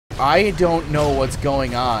I don't know what's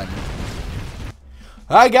going on.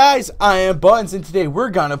 Hi guys, I am Buns, and today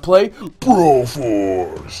we're gonna play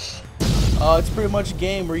Broforce. It's pretty much a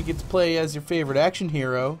game where you get to play as your favorite action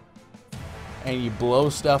hero, and you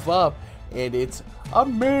blow stuff up, and it's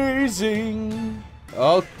amazing.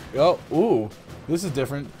 Ooh, this is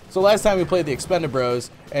different. So last time we played the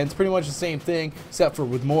Expendabros, and it's pretty much the same thing, except for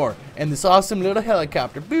with more. And this awesome little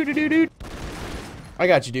helicopter. Boo-doo-doo-doo. I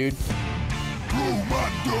got you, dude.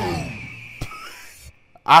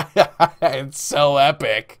 It's so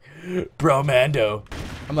epic. Bromando.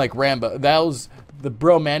 I'm like Rambo. The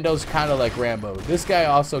Bromando's kind of like Rambo. This guy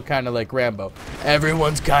also kind of like Rambo.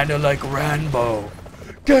 Everyone's kind of like Rambo.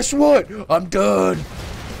 Guess what? I'm done.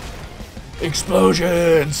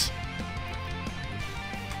 Explosions.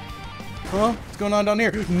 Huh? What's going on down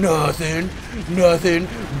here? Nothing. Nothing.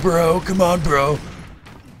 Bro, come on, bro.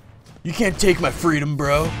 You can't take my freedom,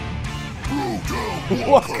 bro.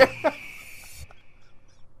 What?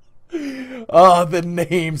 Oh, the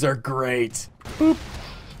names are great. Boop.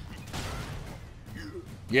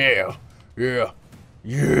 Yeah, yeah,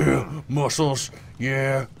 yeah, muscles,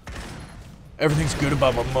 yeah. Everything's good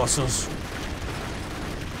about my muscles.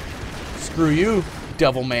 Screw you,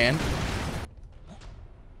 devil man.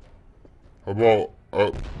 How about,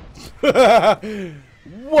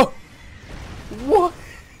 What? What? What?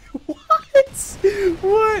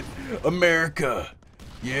 What? America.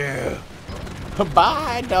 Yeah.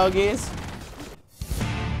 Bye, doggies.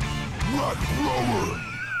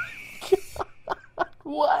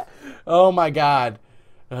 What? Oh my God.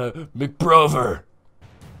 McBrover.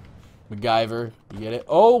 MacGyver. You get it?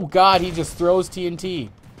 Oh God, he just throws TNT.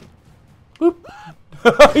 Boop.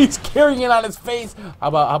 He's carrying it on his face. How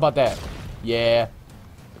about that? Yeah.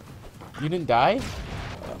 You didn't die?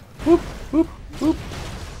 Boop, boop, boop.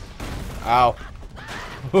 Ow.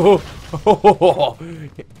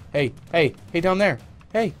 Hey, down there.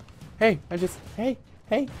 Hey, hey, guess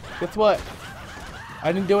what?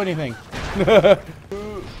 I didn't do anything.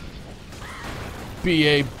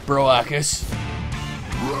 B.A. Broakis.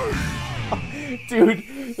 Dude,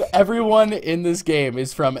 everyone in this game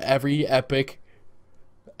is from every epic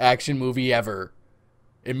action movie ever.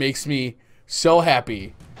 It makes me so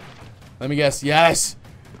happy. Let me guess. Yes!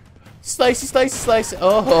 Slicey, slicey, slice.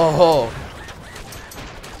 Oh.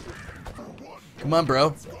 Come on,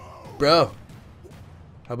 bro. Bro.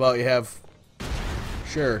 How about you have...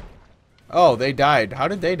 Sure. Oh, they died. How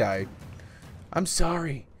did they die? I'm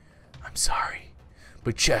sorry. I'm sorry.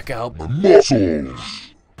 But check out my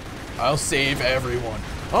muscles. I'll save everyone.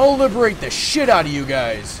 I'll liberate the shit out of you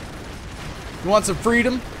guys. You want some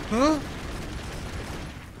freedom? Huh?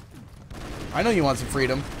 I know you want some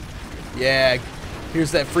freedom. Yeah. Here's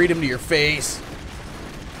that freedom to your face.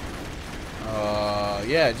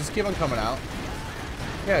 Yeah, just keep on coming out.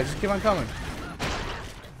 Yeah, just keep on coming.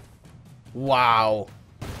 Wow.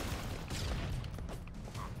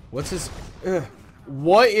 What's his...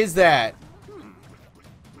 What is that?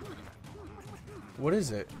 What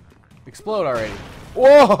is it? Explode already.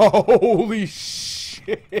 Whoa! Holy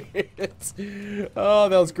shit! Oh,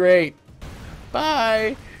 that was great.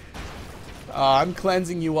 Bye! I'm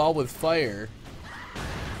cleansing you all with fire.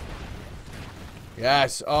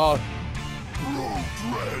 Yes. Oh. Bro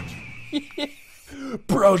Dread.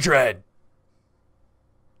 Bro Dread.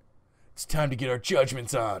 It's time to get our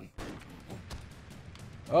judgments on.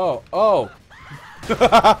 Oh.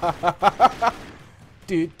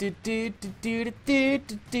 It's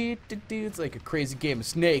like a crazy game of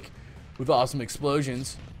Snake with awesome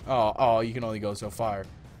explosions. Oh, you can only go so far.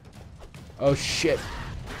 Oh shit.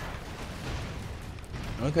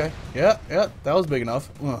 Okay. Yeah, that was big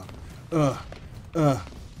enough. I'm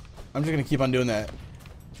just gonna keep on doing that.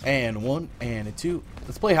 And one, and a two.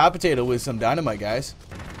 Let's play hot potato with some dynamite, guys.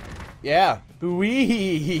 Yeah.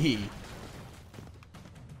 Wee.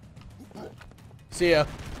 See ya.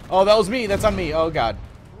 Oh, that was me. That's on me. Oh, God.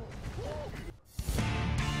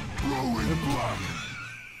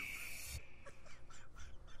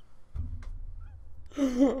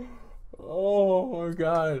 Oh, my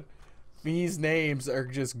God. These names are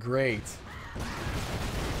just great.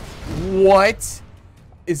 What?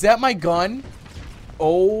 Is that my gun?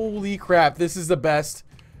 Holy crap. This is the best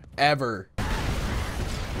ever.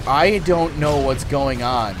 I don't know what's going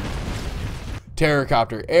on.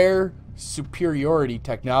 Terracopter. Air superiority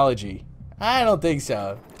technology. I don't think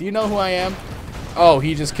so. Do you know who I am? Oh,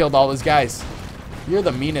 he just killed all his guys. You're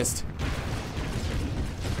the meanest.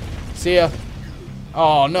 See ya.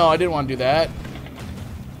 Oh, no, I didn't want to do that.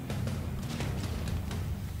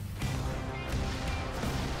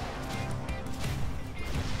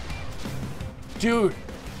 Dude,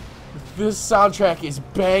 This soundtrack is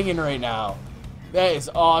banging right now. That is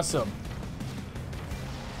awesome.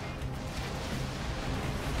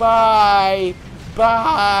 Bye.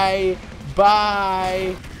 Bye.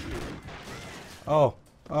 Bye. Oh.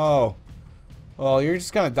 Oh. Oh, you're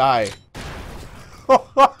just gonna die.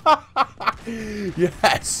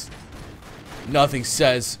 Yes. Nothing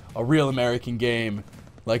says a real American game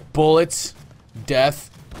like bullets, death,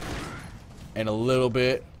 and a little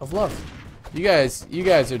bit of love. You guys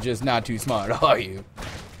are just not too smart, are you?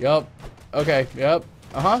 Yup. Okay, yep.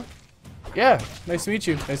 Uh-huh. Yeah, nice to meet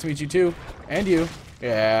you. Nice to meet you too. And you.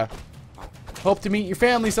 Yeah. Hope to meet your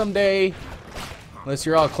family someday. Unless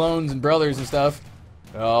you're all clones and brothers and stuff.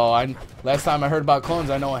 Oh, last time I heard about clones,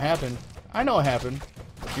 I know what happened. I know what happened.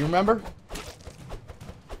 Do you remember?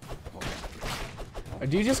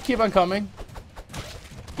 Do you just keep on coming?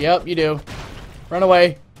 Yep, you do. Run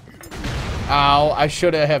away. Ow, I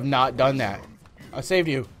should have not done that. I saved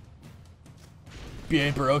you.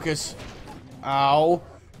 Bien, Barocas. Ow.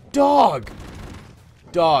 Dog!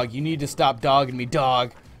 Dog, you need to stop dogging me,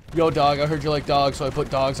 dog. Yo, dog, I heard you like dogs, so I put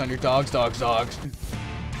dogs on your dogs.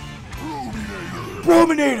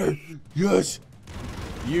 Brominator! Yes!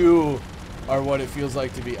 You are what it feels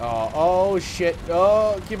like to be. Oh, shit.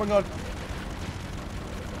 Oh, keep on going.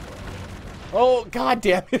 Oh, god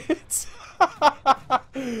damn it.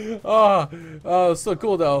 Oh, still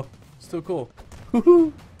cool, though. Still cool.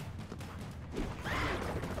 Woohoo!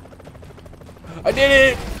 I did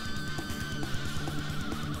it!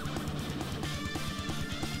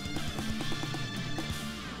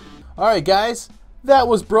 Alright, guys. That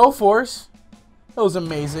was Broforce. That was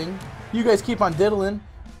amazing. You guys keep on diddling.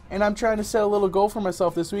 And I'm trying to set a little goal for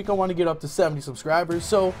myself this week. I want to get up to 70 subscribers.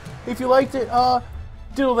 So, if you liked it,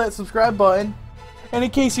 diddle that subscribe button. And in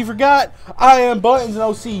case you forgot, I am Buttons, and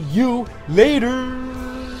I'll see you later.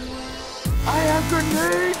 I have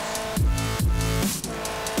grenades.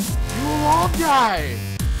 You will all die.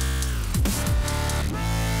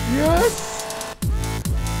 Yes.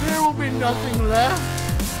 There will be nothing left.